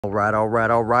All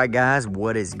right, guys.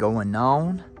 What is going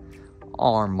on?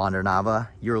 Armando Nava,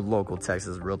 your local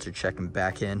Texas realtor, checking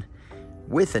back in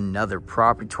with another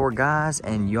property tour, guys.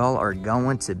 And y'all are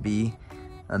going to be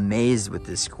amazed with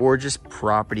this gorgeous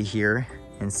property here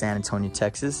in San Antonio,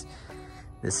 Texas.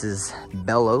 This is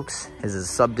BELLE. This is a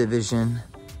subdivision,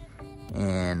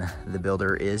 and the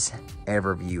builder is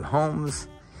Everview Homes.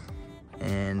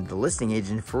 And the listing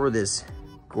agent for this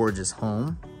gorgeous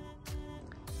home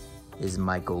is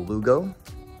Michael LUGO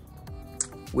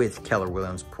with Keller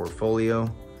Williams portfolio.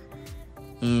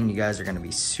 And you guys are gonna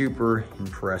be super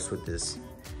impressed with this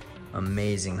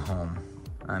amazing home.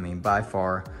 I mean, by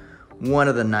far, one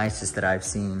of the nicest that I've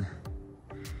seen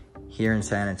here in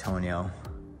San Antonio.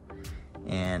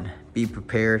 And be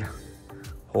prepared,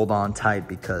 hold on tight,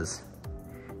 because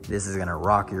this is gonna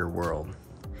rock your world.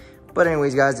 But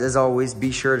anyways, guys, as always, be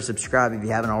sure to subscribe if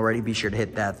you haven't already. Be sure to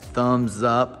hit that thumbs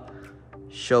up.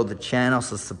 Show the channel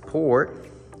some support,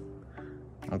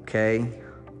 okay?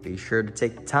 Be sure to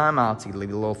take the time out to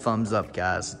leave a little thumbs up,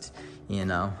 guys. You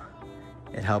know,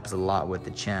 it helps a lot with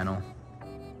the channel.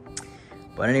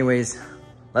 But anyways,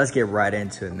 let's get right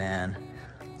into it, man.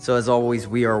 So as always,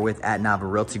 we are with @Nava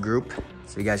Realty Group.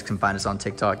 So you guys can find us on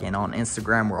TikTok and on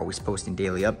Instagram. We're always posting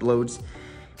daily uploads.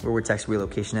 We're with Texas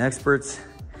Relocation Experts.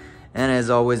 And as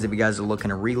always, if you guys are looking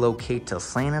to relocate to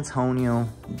San Antonio,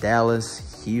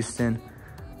 Dallas, Houston,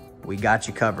 we got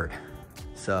you covered.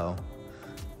 So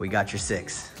we got your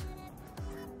six.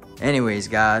 Anyways,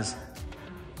 guys,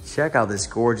 check out this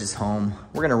gorgeous home.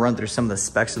 We're gonna run through some of the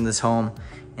specs in this home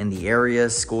and the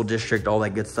area, school district, all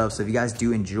that good stuff. So if you guys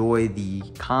do enjoy the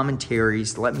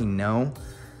commentaries, let me know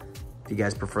if you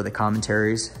guys prefer the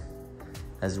commentaries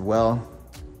as well.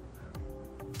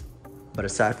 But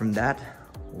aside from that,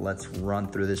 let's run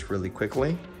through this really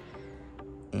quickly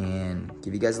and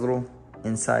give you guys a little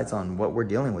insights on what we're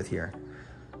dealing with here.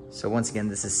 So once again,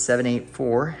 this is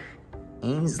 784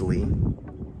 Ainsley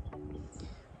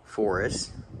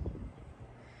Forest,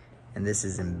 and this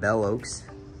is in BELLE,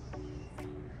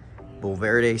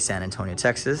 Bulverde, San Antonio,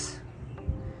 Texas.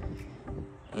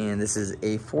 And this is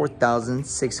a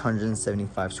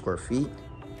 4,675 square feet.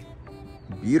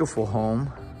 Beautiful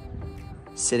home,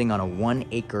 sitting on a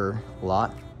 1-acre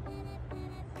lot.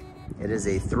 It is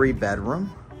a 3-bedroom,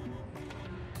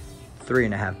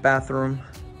 3.5 bathroom.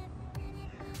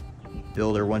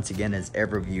 Builder once again is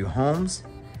Everview Homes,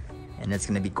 and it's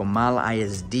gonna be Comal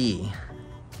ISD.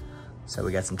 So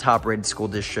we got some top rated school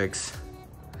districts.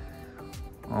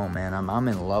 Oh man, I'm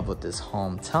in love with this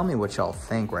home. Tell me what y'all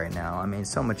think right now. I mean,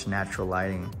 so much natural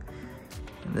lighting.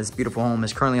 And this beautiful home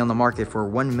is currently on the market for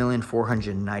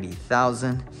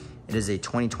 $1,490,000. It is a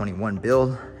 2021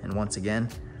 build, and once again,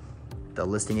 the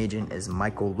listing agent is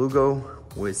Michael LUGO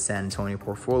with San Antonio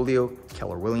portfolio,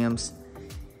 Keller Williams.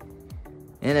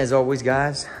 And as always,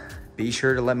 guys, be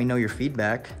sure to let me know your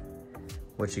feedback,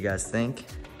 what you guys think.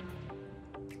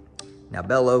 Now,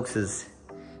 BELLE is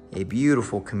a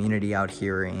beautiful community out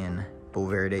here in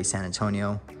Bulverde, San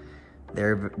Antonio.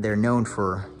 They're known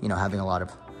for, you know, having a lot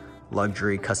of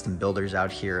luxury custom builders out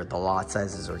here. The lot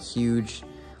sizes are huge,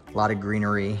 a lot of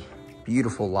greenery,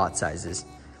 beautiful lot sizes,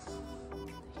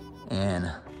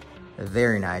 and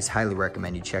very nice. Highly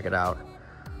recommend you check it out.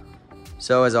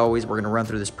 So as always, we're gonna run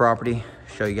through this property,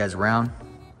 show you guys around,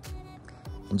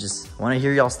 and just wanna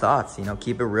hear y'all's thoughts. You know,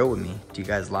 keep it real with me. Do you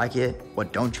guys like it?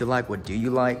 What don't you like? What do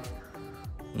you like?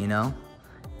 You know,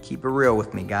 keep it real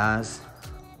with me, guys.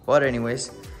 But anyways,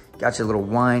 got your little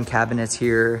wine cabinets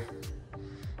here.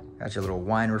 Got your little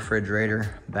wine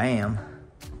refrigerator, bam.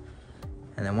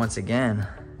 And then once again,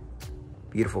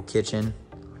 beautiful kitchen,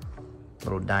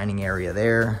 little dining area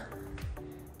there.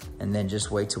 And then just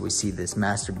wait till we see this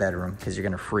master bedroom, because you're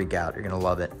gonna freak out, you're gonna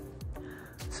love it.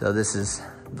 So this is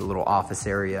the little office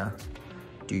area.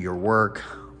 Do your work,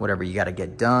 whatever you gotta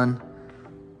get done.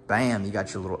 Bam, you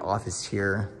got your little office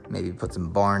here. Maybe put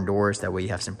some barn doors, that way you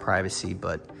have some privacy,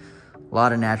 but a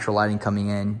lot of natural lighting coming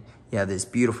in. You have this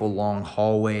beautiful long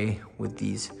hallway with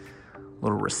these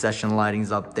little recession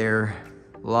lightings up there.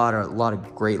 A lot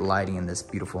of great lighting in this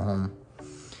beautiful home.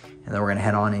 And then we're gonna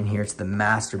head on in here to the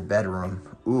master bedroom.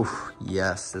 Oof,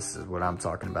 yes, this is what I'm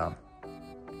talking about. A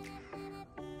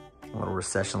little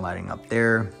recession lighting up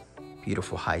there.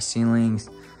 Beautiful high ceilings.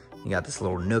 You got this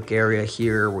little nook area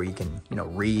here where you can, you know,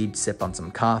 read, sip on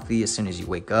some coffee as soon as you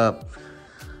wake up.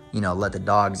 You know, let the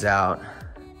dogs out,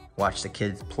 watch the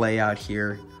kids play out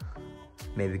here.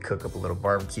 Maybe cook up a little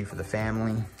barbecue for the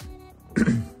family.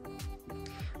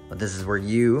 But this is where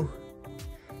you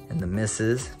and the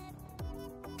missus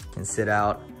can sit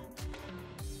out,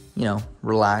 you know,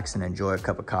 relax and enjoy a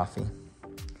cup of coffee.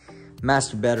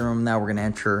 Master bedroom. Now we're gonna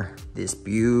enter this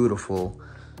beautiful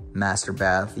master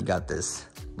bath. You got this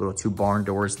little 2 barn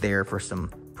doors there for some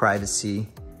privacy.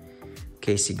 In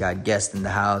case you got guests in the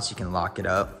house, you can lock it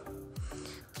up.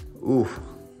 Ooh,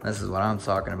 this is what I'm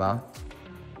talking about.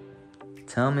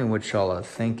 Tell me what y'all are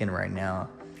thinking right now.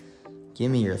 Give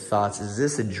me your thoughts. Is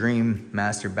this a dream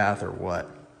master bath or what?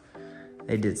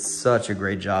 They did such a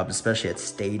great job, especially at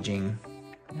staging.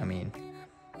 I mean,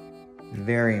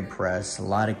 very impressed. A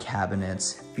lot of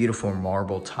cabinets, beautiful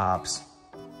marble tops.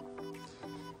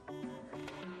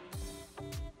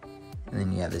 And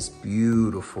then you have this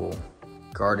beautiful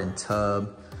garden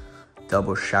tub,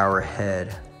 double shower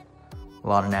head, a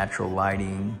lot of natural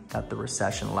lighting, got the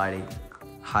recession lighting,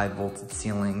 high voltage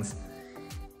ceilings,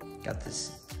 got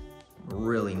this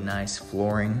really nice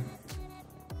flooring.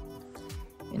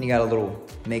 And you got a little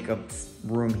makeup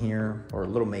room here, or a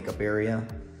little makeup area.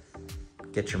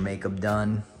 Get your makeup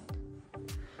done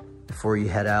before you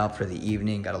head out for the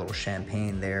evening. Got a little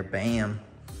champagne there, bam.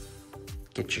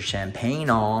 Get your champagne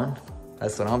on.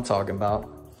 That's what I'm talking about.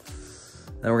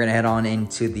 Then we're gonna head on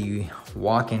into the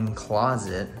walk-in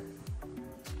closet.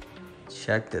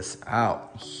 Check this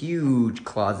out, huge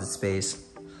closet space.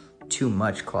 Too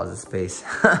much closet space.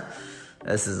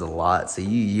 This is a lot, so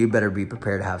you better be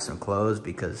prepared to have some clothes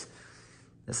because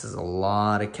this is a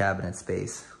lot of cabinet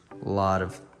space. A lot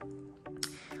of,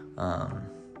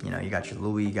 you know, you got your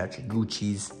Louis, you got your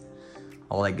Gucci's,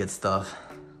 all that good stuff.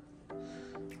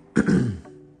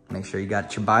 Make sure you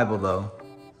got your Bible though.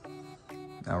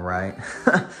 All right.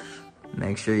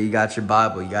 Make sure you got your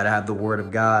Bible. You gotta have the Word of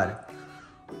God.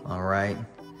 All right.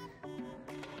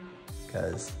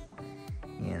 Because,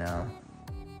 you know,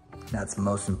 that's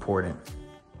most important.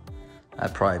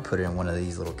 I'd probably put it in one of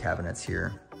these little cabinets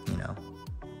here, you know,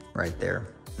 right there.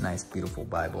 Nice, beautiful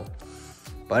Bible.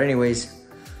 But anyways,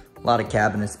 a lot of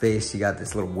cabinet space. You got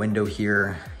this little window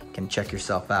here. You can check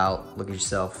yourself out, look at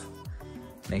yourself,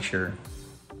 make sure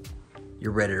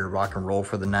you're ready to rock and roll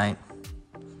for the night.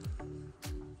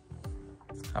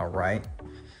 All right.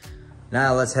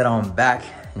 Now let's head on back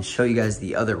and show you guys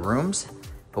the other rooms.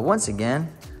 But once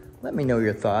again, let me know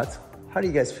your thoughts. How do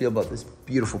you guys feel about this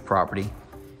beautiful property?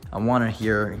 I want to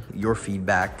hear your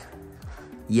feedback.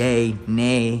 Yay,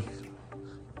 nay,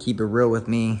 keep it real with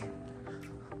me.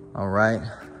 All right.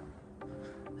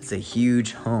 It's a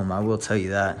huge home, I will tell you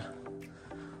that.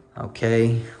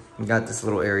 Okay, we got this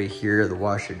little area here, the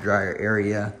washer dryer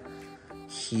area.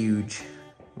 Huge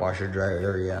washer dryer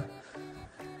area.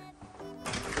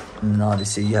 And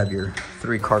obviously you have your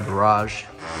 3-car garage.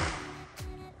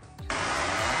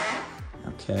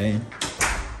 Okay.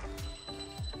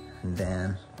 And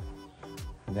then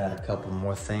we got a couple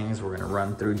more things we're gonna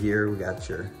run through here. We got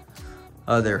your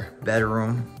other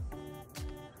bedroom,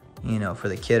 you know, for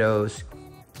the kiddos.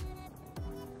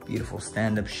 Beautiful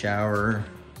stand-up shower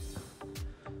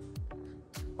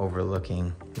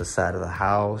overlooking the side of the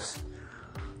house.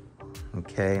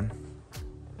 Okay. I'm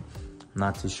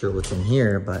not too sure what's in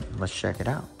here, but let's check it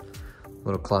out.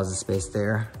 Little closet space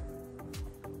there.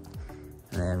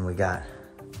 And then we got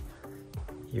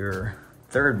your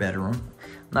 3rd bedroom.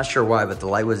 I'm not sure why, but the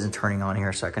light wasn't turning on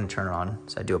here, so I couldn't turn it on.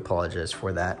 So I do apologize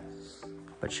for that.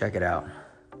 But check it out.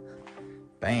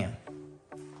 Bam.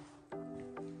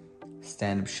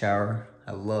 Stand-up shower.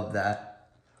 I love that.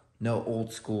 No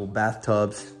old school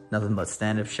bathtubs, nothing but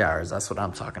stand-up showers. That's what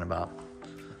I'm talking about.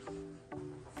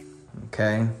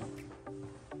 Okay.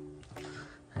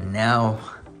 And now,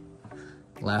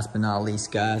 last but not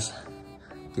least, guys,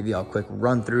 give you all a quick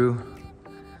run through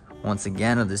once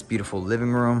again of this beautiful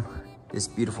living room, this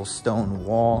beautiful stone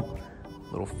wall,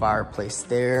 little fireplace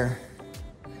there.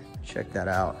 Check that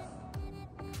out.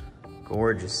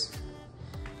 Gorgeous.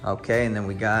 Okay, and then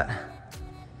we got a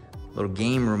little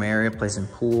game room area, play some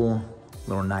pool,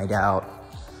 little night out,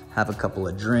 have a couple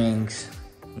of drinks,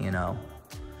 you know,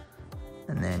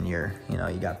 and then you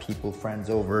got people, friends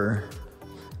over,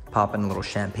 popping a little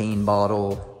champagne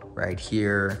bottle right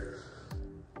here,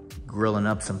 grilling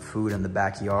up some food in the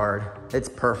backyard. It's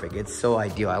perfect. It's so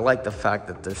ideal. I like the fact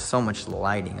that there's so much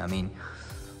lighting. I mean,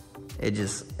 it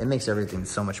makes everything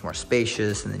so much more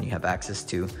spacious, and then you have access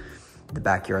to the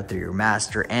backyard through your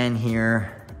master and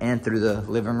here and through the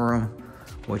living room,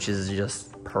 which is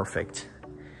just perfect.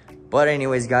 But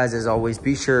anyways, guys, as always,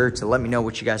 be sure to let me know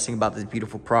what you guys think about this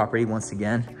beautiful property. Once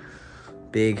again,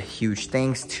 big, huge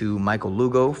thanks to Michael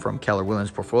Lugo from Keller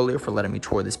Williams Portfolio for letting me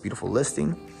tour this beautiful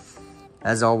listing.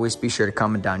 As always, be sure to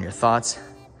comment down your thoughts.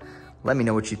 Let me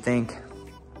know what you think.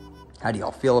 How do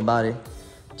y'all feel about it?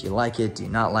 Do you like it? Do you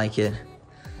not like it?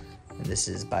 And this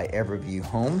is by Everview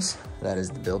Homes. That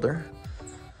is the builder.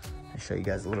 I'll show you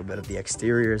guys a little bit of the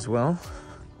exterior as well.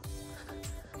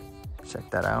 Check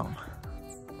that out.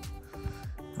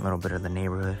 A little bit of the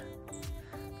neighborhood,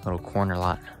 little corner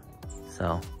lot.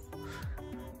 So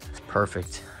it's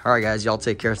perfect. All right, guys, y'all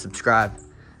take care, subscribe.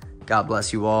 God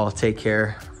bless you all. Take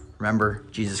care. Remember,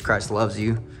 Jesus Christ loves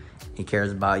you. He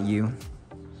cares about you.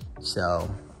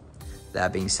 So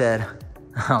that being said,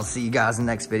 I'll see you guys in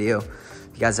the next video. If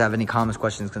you guys have any comments,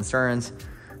 questions, concerns,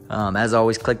 as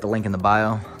always, click the link in the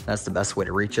bio. That's the best way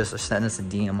to reach us, or send us a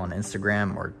DM on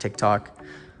Instagram or TikTok.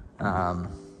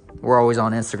 We're always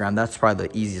on Instagram. That's probably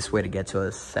the easiest way to get to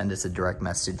us. Send us a direct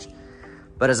message.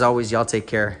 But as always, y'all take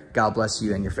care. God bless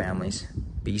you and your families.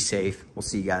 Be safe. We'll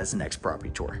see you guys in the next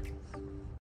property tour.